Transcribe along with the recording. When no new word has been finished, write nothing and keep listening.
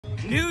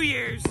New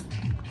Year's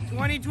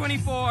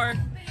 2024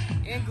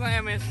 in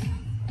Glamis.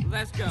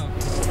 Let's go.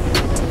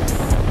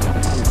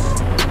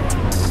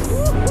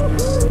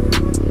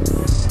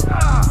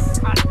 Oh,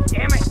 God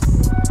damn it.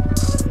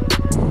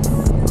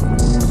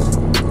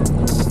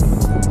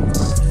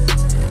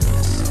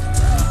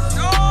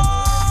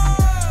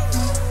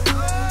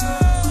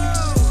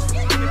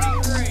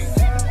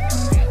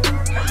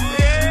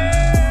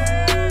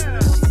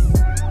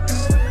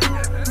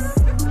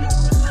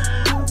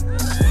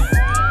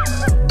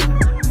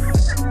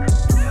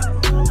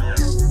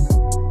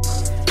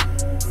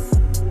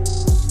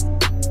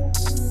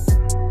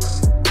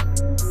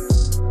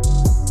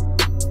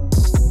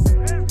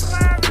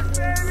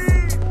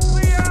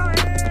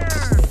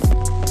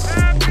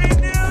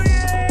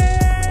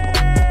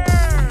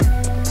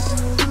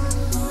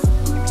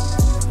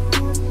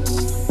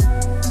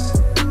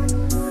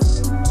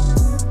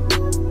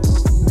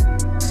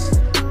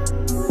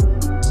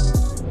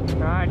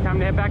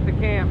 Back to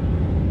camp.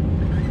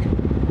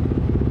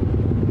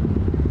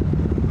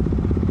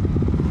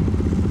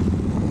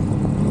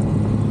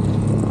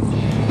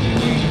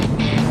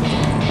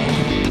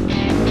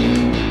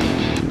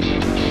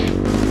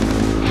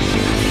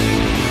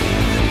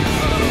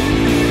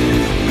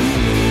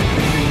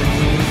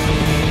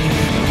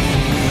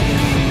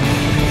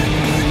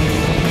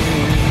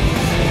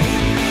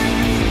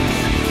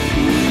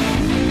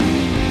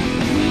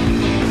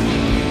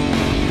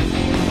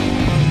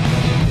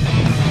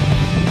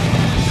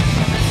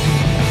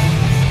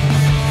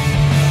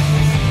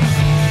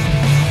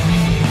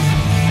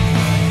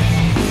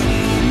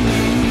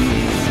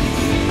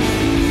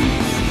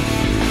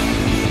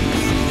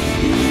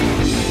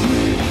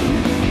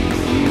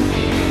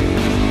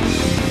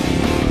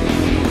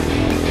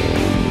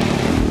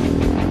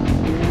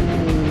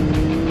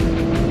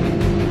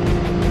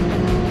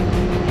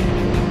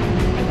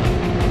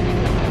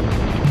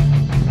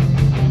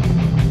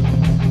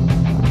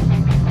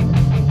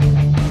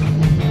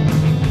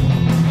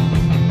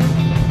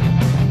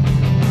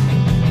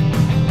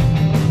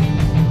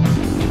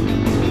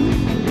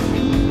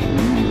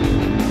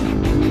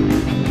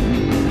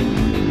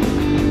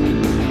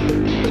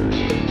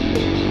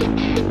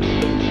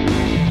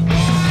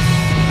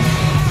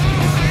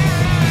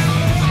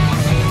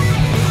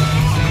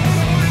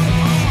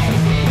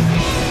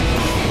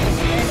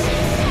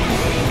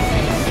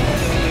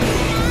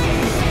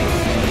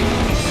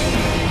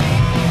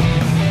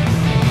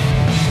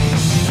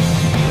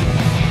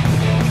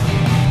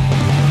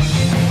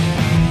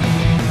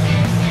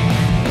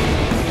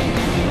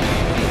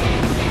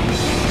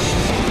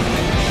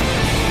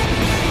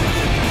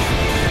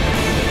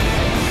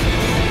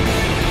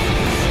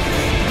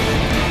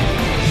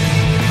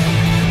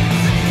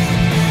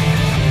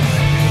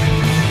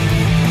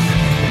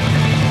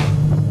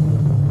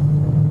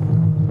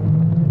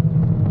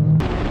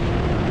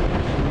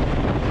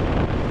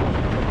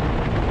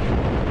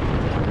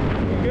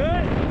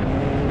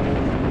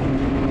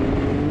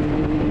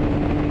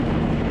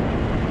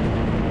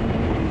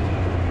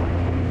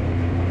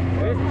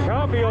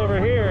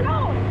 Over here.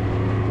 No.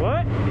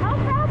 What? How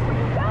fast were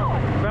you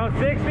going? About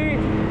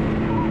 60?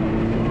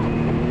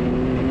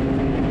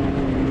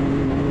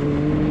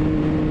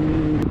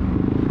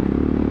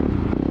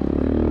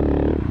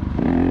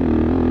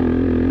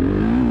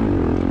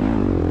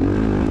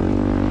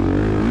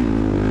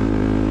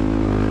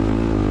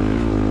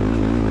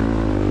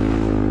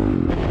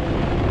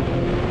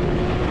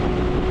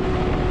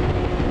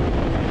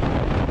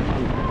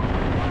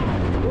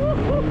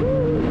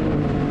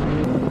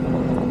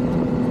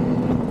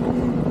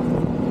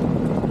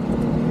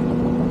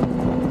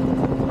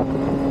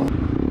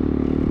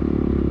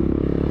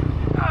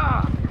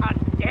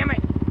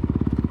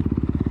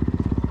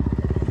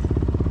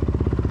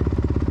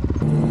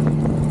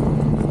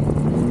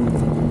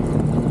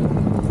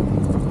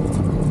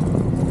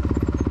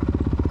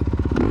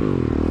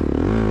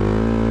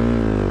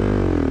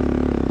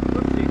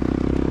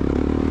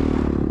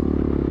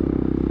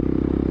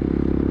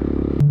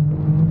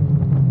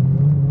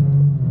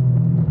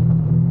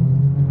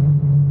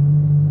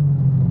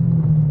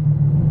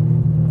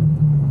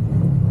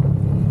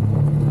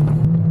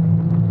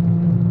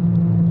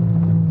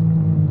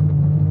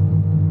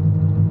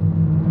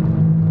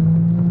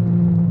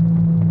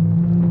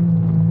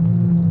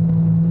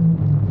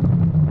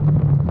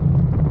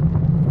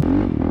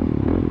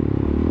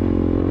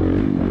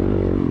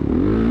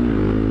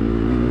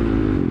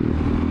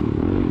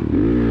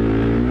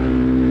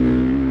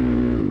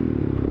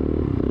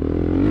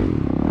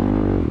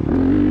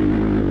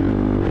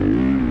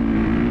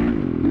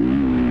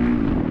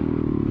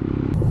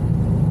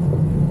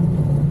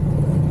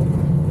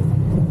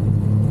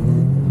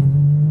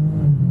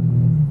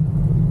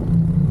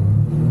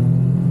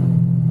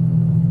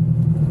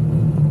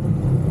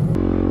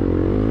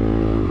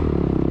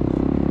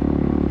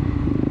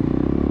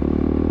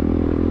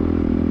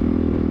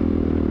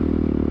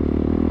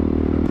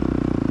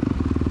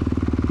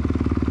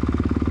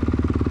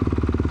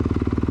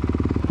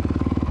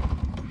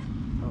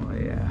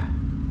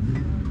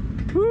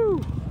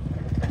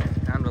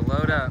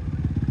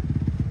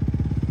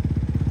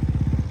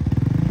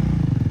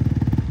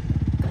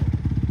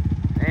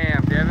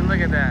 look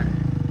at that.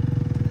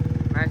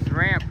 Nice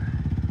ramp.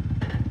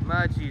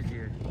 Much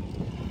easier.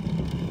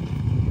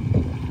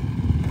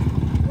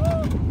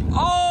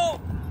 Oh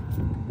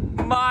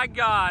my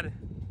God.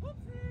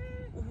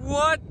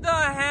 What the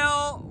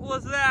hell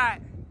was that?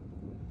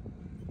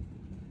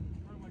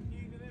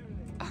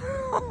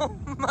 Oh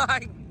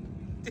my,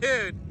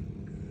 dude.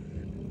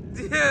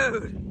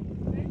 Dude.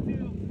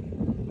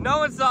 No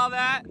one saw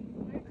that.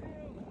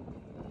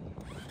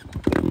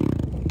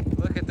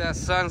 Look at that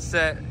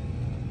sunset.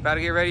 About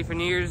to get ready for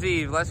New Year's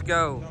Eve. Let's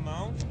go. Come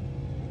on.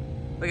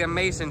 Look at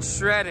Mason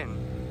shredding.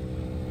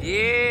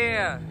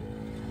 Yeah.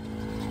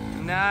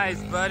 Nice,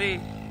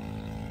 buddy.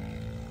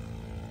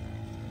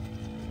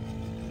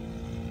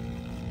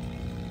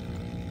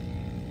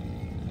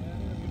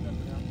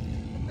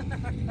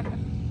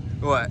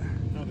 What?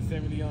 Oh, the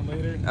 70 on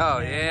later. Oh,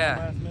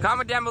 yeah.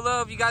 Comment down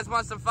below if you guys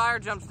want some fire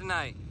jumps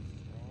tonight.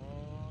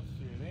 Oh,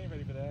 shit. They ain't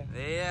ready for that.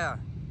 Yeah.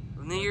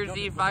 New Year's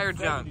Eve fire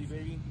jump.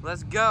 Baby.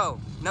 Let's go.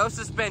 No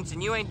suspension.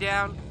 You ain't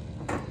down.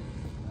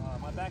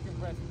 My back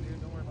impressive,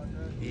 dude. Don't worry about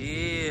that.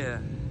 Yeah.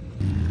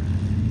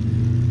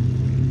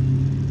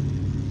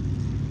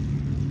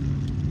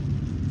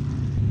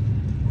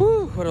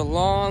 Whew, what a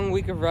long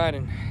week of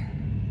riding.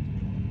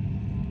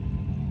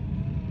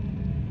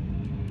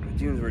 The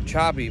dunes were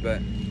choppy,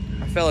 but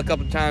I fell a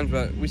couple times,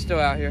 but we still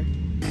out here.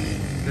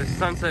 The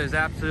sunset is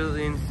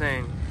absolutely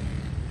insane.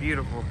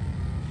 Beautiful.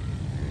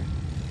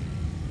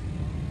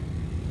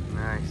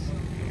 Nice.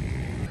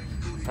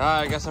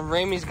 Alright, got some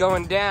Ramey's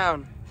going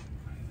down.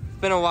 It's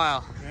been a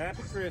while.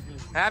 Happy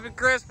Christmas. Happy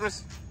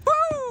Christmas.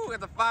 Woo!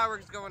 Got the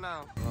fireworks going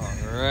on.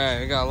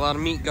 Alright, we got a lot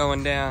of meat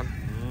going down.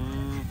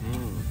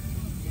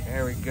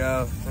 There we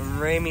go. Some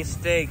Ramey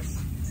steaks.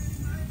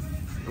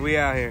 We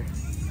out here.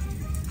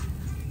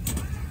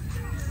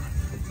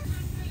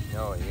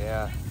 Oh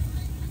yeah.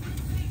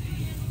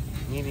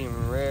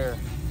 Medium rare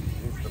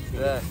is the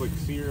best. Quick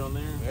sear on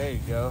there. There you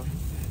go.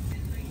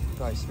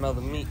 Probably smell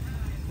the meat.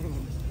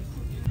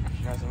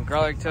 Got some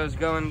garlic toast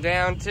going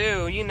down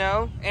too, you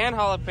know, and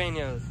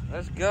jalapenos.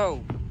 Let's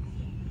go.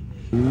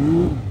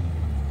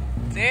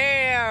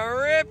 Damn,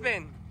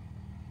 ripping.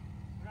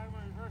 I gotta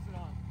reverse it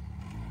on.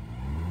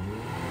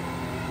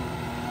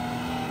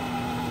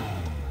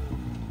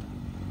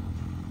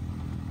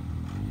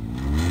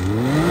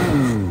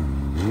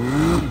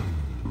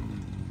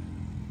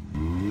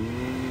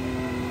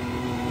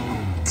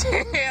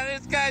 Damn,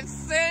 this guy's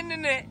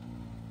sending it.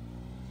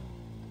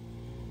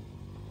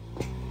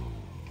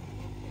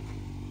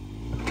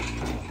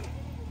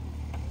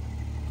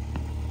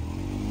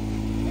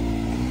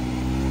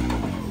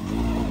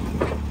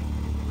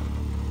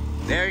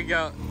 There you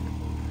go.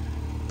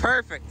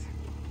 Perfect.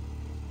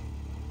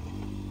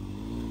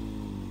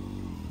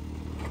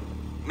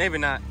 Maybe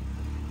not.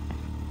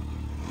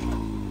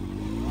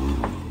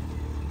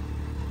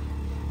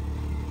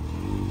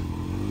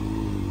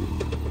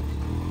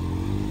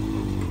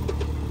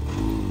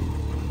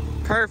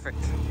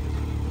 Perfect.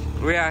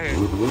 We out here.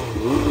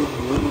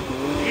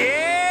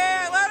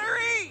 Yeah, let her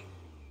eat.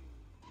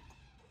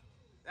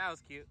 That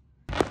was cute.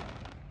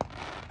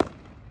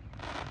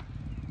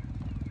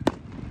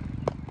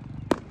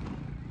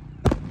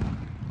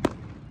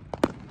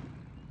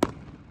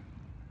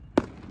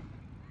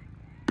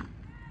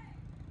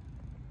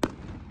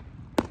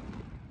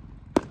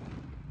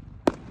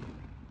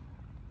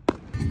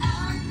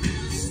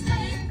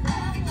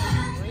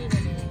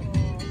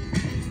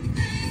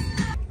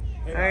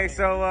 Hey,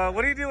 so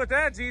what do you do with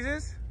that,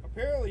 Jesus?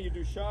 apparently you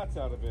do shots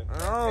out of it.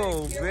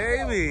 Oh,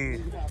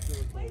 baby.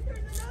 Wait,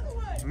 there's another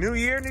one. New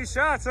year, new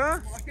shots, huh?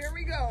 Well, here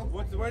we go.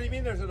 What do you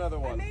mean there's another I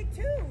one? made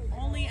two.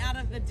 Only out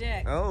of the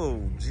dick.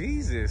 Oh,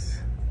 Jesus.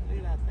 Look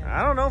at that thing.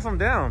 I don't know if I'm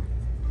down.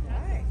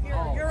 Right.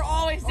 You're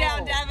always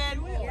down, Devin.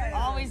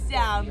 Always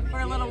down for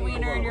a little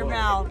wiener in your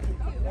mouth.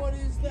 What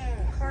is that?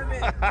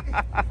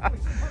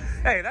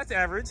 Hey, that's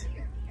average.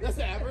 That's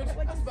average.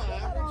 That's about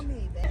average.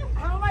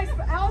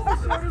 How's the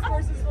shortest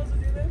person supposed to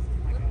do this?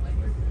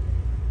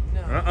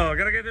 No. Uh-oh,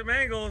 gotta get the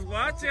mangles.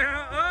 Watch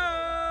out.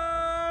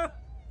 Oh!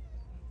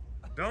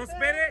 Don't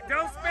spin it.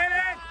 Don't spin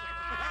it.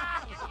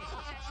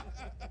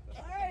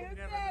 Alright, who's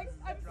next?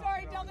 I'm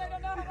sorry, Delta, I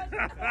don't know how much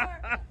it's for.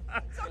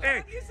 So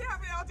Hey. I'm used to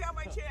having it all down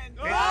my chin.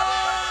 Oh!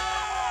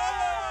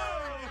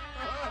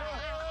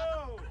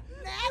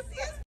 Nasty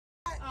as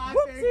I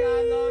think I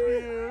love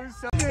you.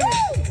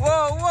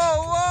 Whoa,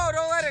 whoa, whoa.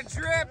 Don't let it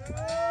drip.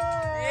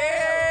 Yeah.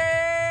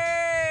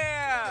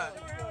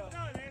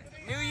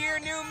 New year,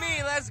 new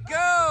me. Let's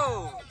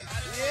go.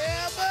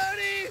 Yeah,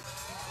 buddy.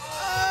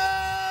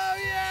 Oh,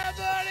 yeah,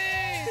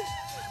 buddy.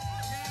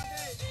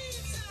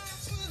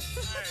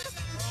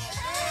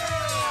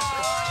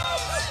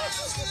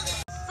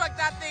 Fuck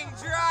that thing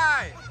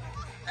dry.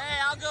 Hey,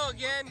 I'll go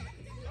again.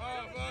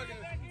 Oh,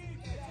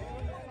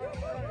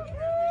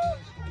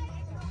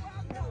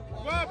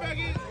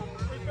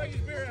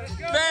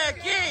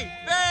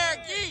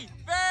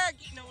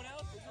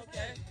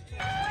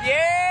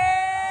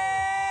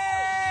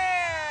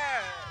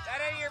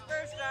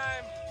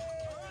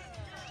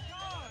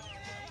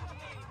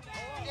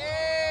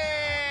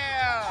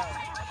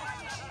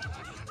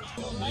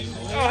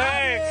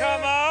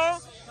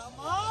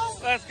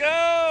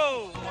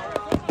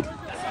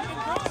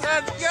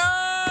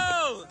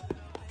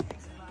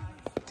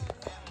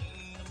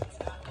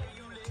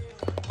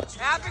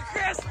 Happy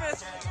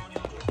Christmas!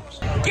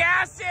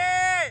 Gas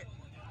it!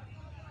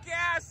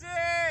 Gas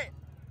it!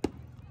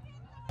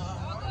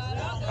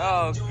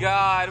 Oh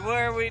God, what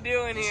are we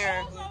doing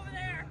here?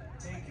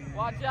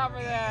 Watch out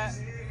for that.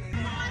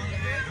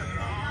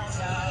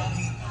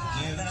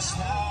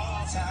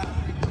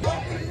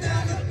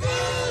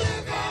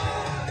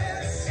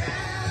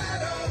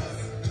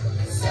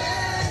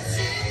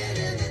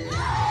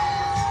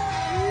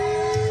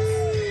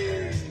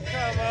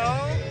 Come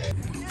on.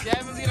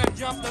 Devin's gonna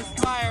jump the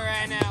spire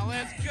right now.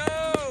 Let's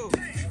go.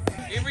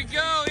 Here we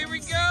go. Here we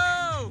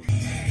go.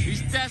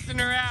 He's testing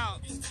her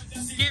out.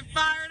 Get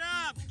fired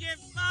up. Get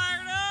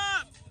fired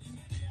up.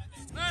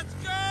 Let's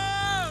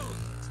go.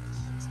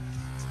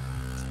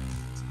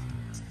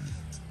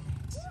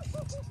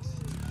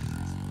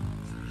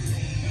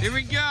 Here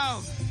we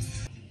go.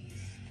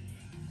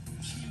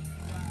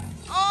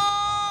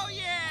 Oh,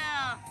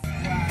 yeah.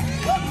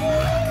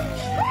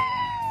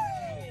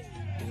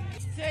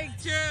 Take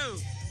 2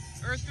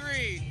 or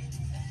 3.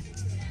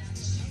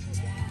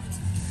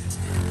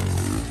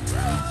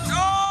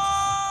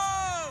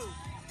 Oh!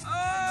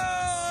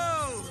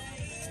 Oh!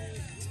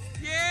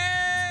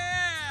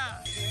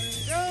 Yeah!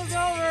 Show's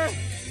over.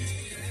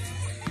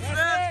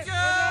 Let's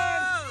go!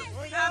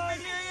 We're done. Happy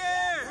New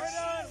Year! We're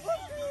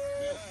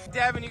done.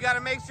 Devin, you gotta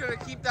make sure to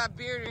keep that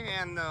beer in your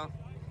hand, though.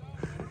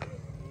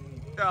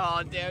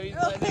 Oh, damn, he's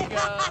letting it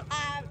go.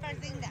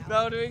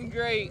 No, doing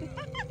great.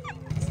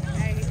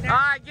 All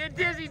right, get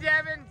dizzy,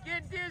 Devin.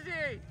 Get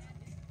dizzy.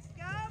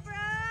 Go, bro!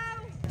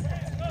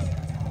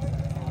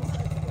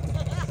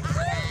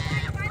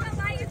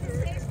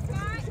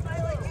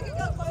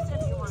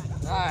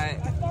 All right.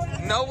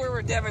 Nowhere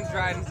where Devin's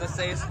riding is a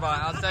safe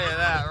spot. I'll tell you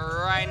that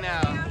right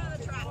now.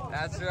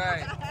 That's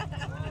right.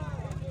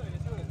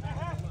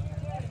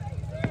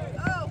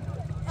 Oh,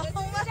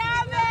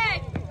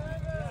 7!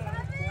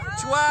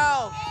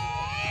 12.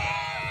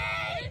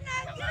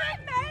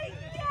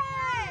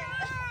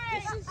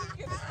 This is just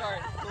gonna start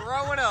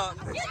throwing up.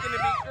 It's gonna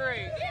be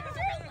great.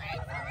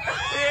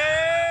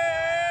 Yeah!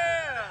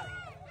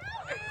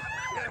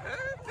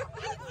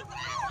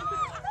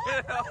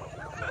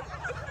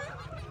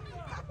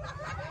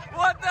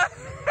 What the?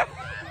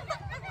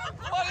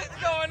 What is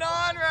going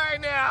on right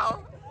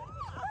now?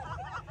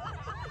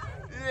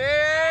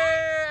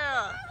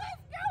 Yeah!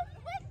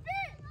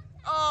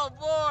 Oh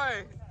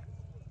boy!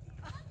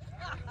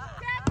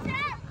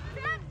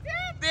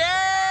 Yeah!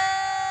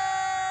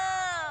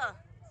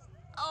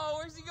 Oh,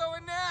 where's he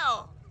going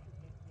now?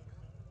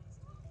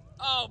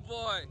 Oh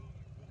boy!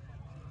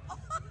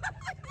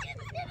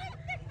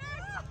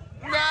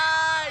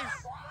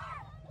 Nice!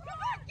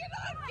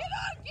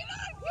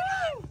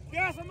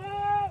 Gas him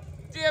up!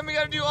 Damn, we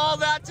gotta do all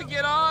that to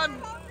get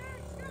on?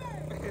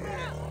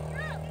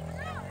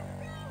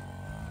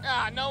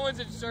 Ah, no one's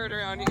insured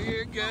around here.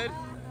 You're good.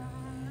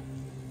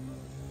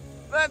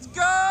 Let's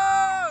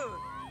go!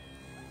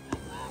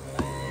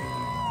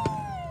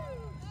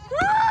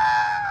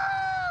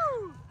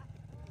 Woo!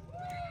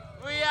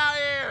 We out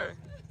here.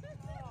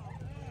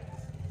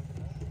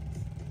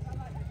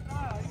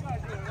 Oh, you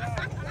guys did it right.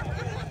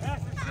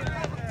 That's the shit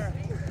right there.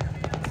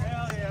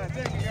 Hell yeah.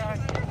 Thank you, guys.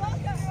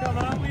 Come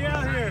on, we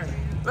out here.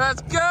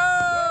 Let's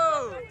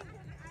go!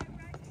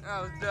 That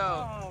was dope.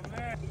 Oh,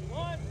 man.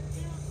 1,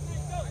 2,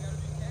 3,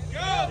 go!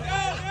 Go,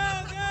 go, go,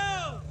 go!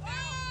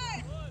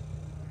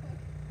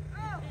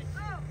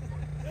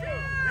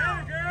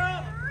 Down, girl!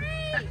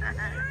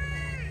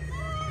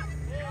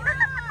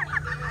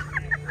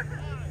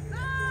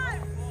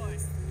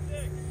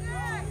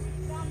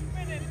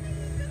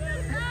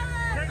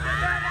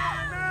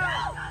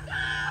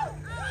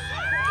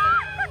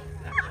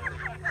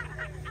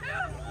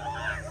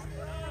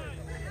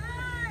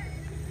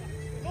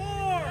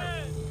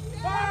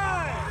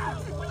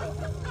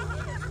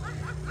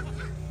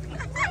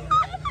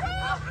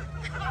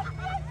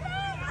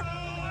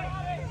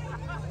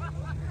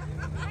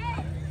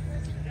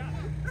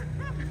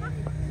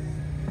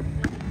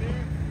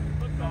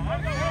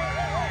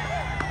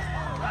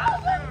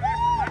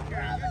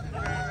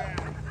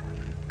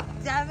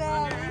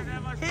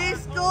 7! He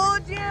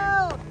schooled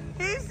you!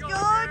 He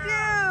schooled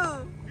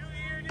you! New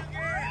year, new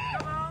game.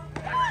 Come on.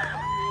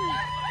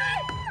 Hey,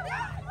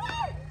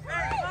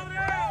 slow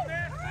down,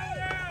 man. Slow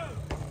down.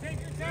 Take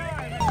your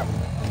time.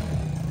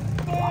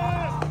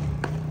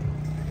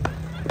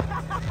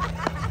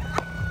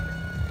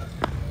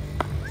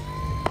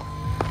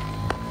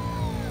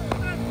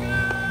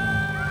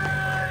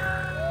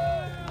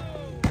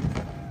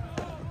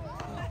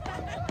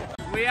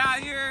 We out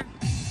here,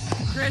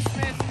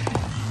 Christmas,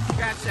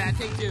 scratch that,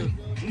 take 2.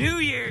 New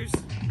Year's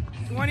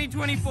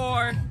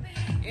 2024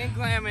 in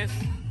Glamis.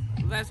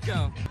 Let's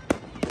go.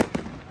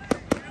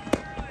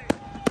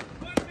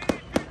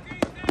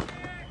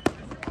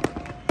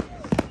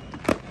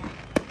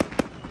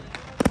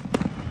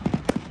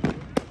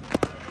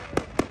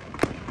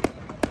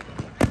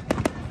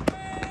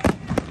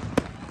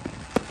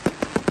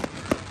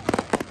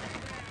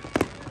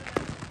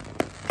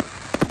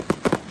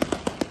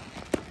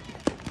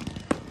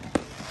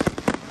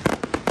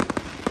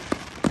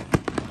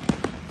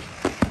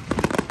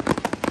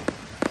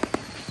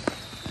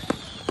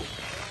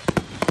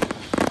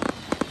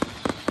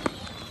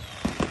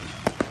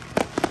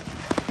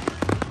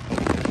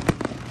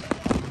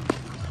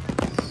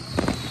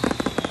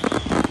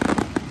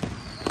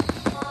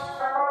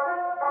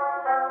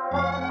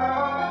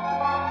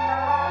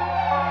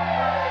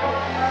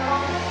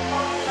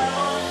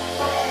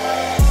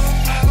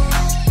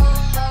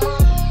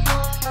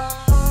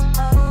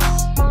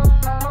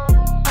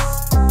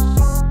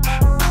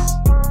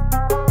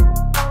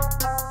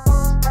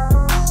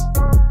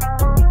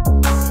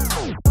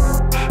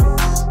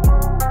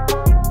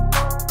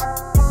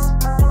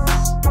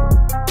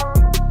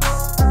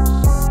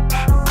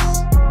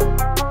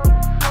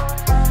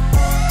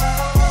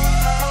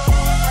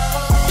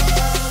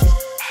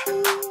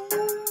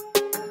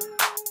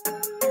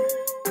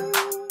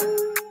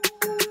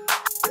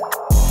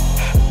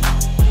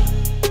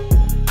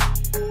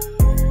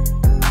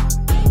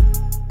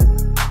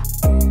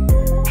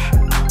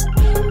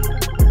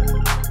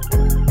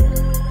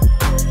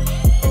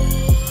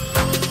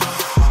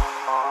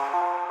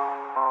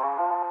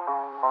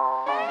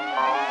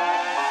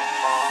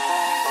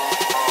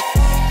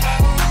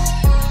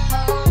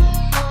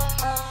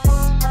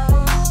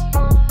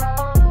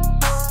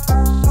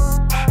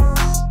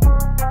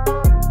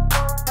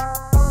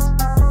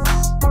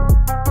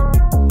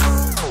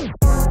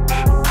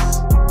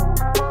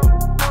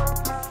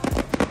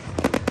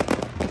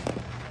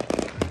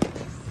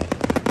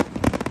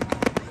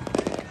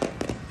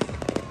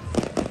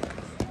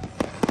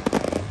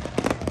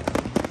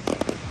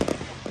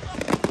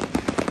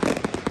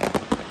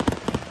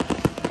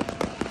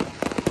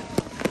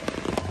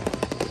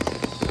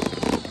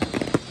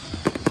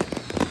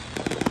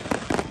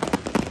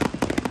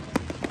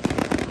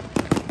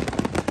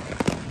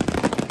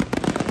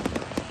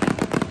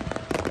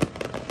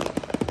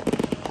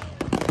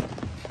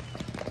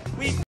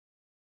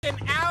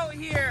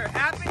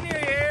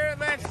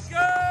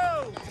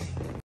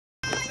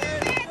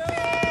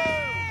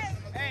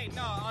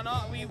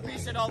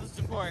 appreciate all the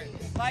support.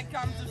 Like,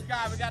 comment,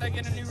 subscribe. We gotta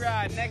get a new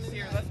ride next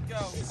year. Let's go.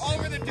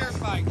 Over the dirt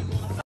bike.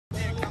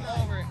 Come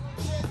over it.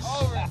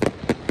 Over it.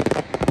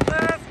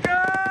 Let's go!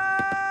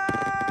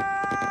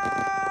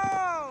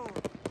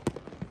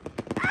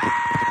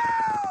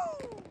 Ow!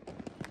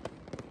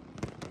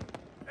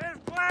 It's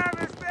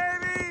Glamis,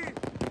 baby!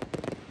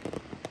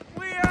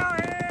 We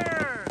out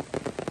here!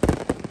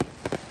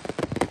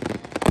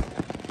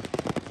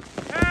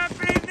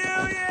 Happy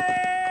New Year!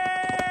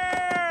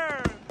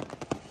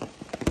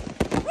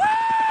 Woo!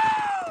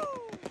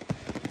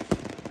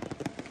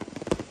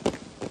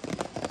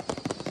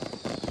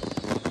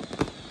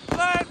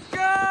 Let's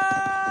go!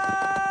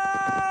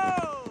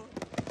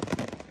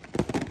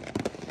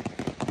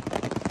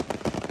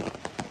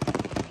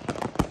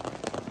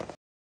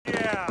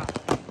 Yeah.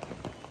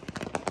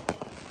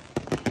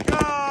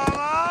 Come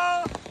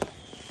on!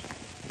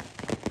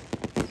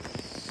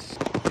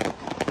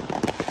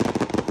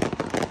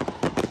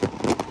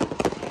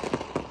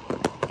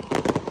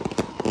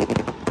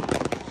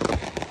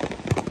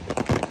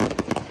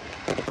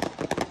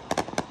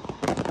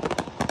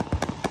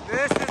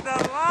 This is the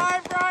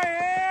live right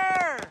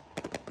here!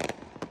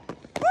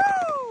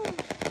 Woo!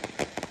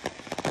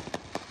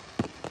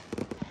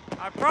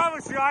 I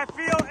promise you, I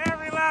feel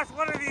every last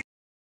one of these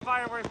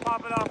fireworks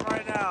popping off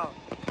right now.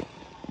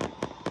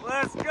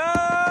 Let's go!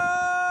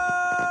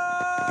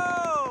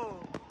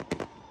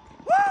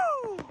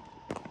 Woo!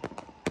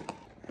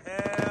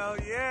 Hell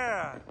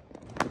yeah!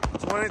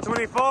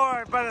 2024,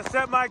 I better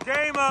set my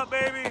game up,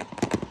 baby.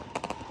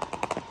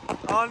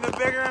 On the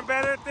bigger and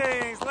better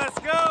things. Let's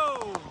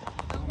go!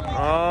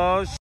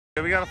 Oh,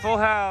 shit. We got a full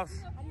house.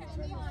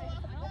 You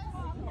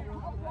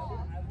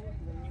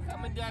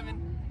coming,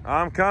 Devin?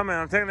 I'm coming.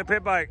 I'm taking the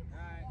pit bike.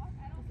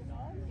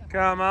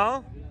 Come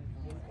on.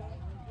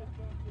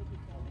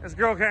 This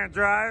girl can't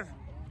drive.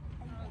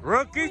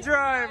 Rookie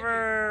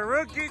driver.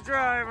 Rookie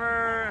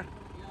driver.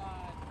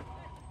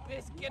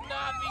 This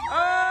cannot be good.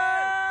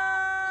 Oh!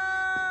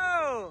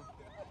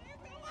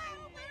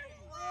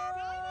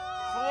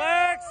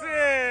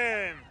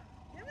 Flexing.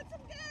 Give it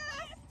some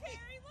gas,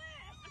 Terry.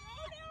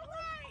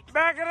 Left.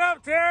 Back it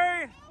up,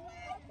 Terry.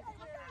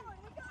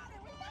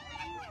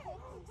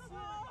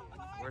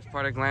 Worst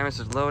part of Glamis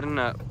is loading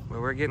up,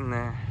 but we're getting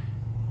there.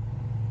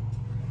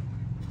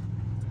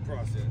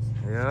 Process.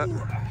 Yep.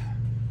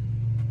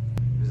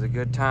 It was a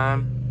good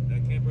time.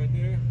 That camp right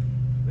there,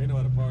 they know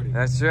how to party.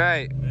 That's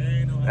right.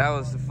 They know how That to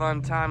was a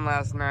fun time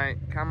last night.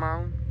 Come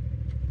on.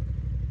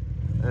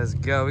 Let's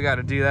go. We got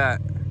to do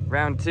that.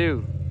 Round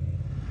 2.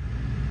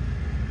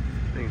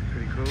 I think it's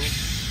pretty cool.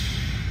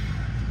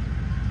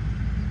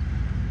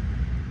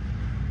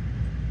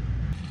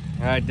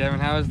 All right, Devin,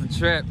 how was the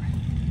trip?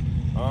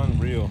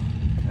 Unreal.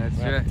 That's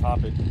We're gonna have right. to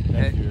top it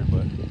next year,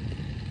 but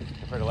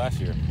compared to last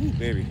year, ooh,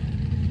 baby,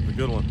 it was a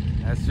good one.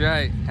 That's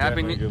right.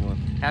 Definitely a good one.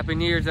 Happy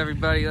New Year's,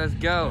 everybody. Let's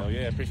go. Hell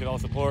yeah, appreciate all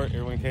the support.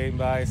 Everyone came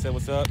by and said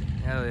what's up.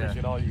 Hell yeah.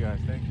 Appreciate all you guys.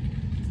 Thank you.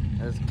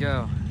 Let's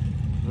go.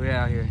 We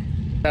out here.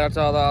 Shout out to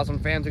all the awesome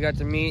fans we got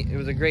to meet. It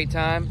was a great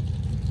time.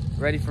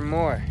 Ready for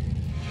more.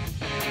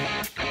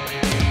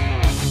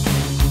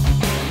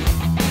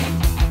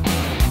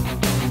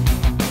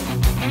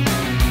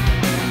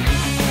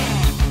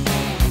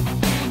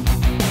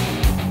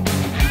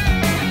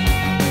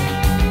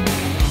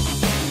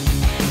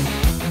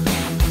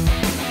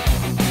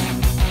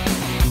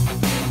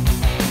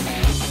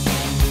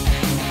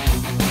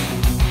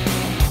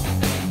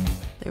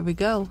 There we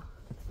go.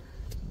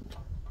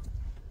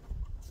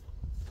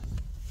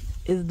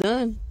 It's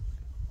done.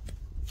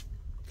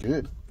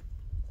 Good.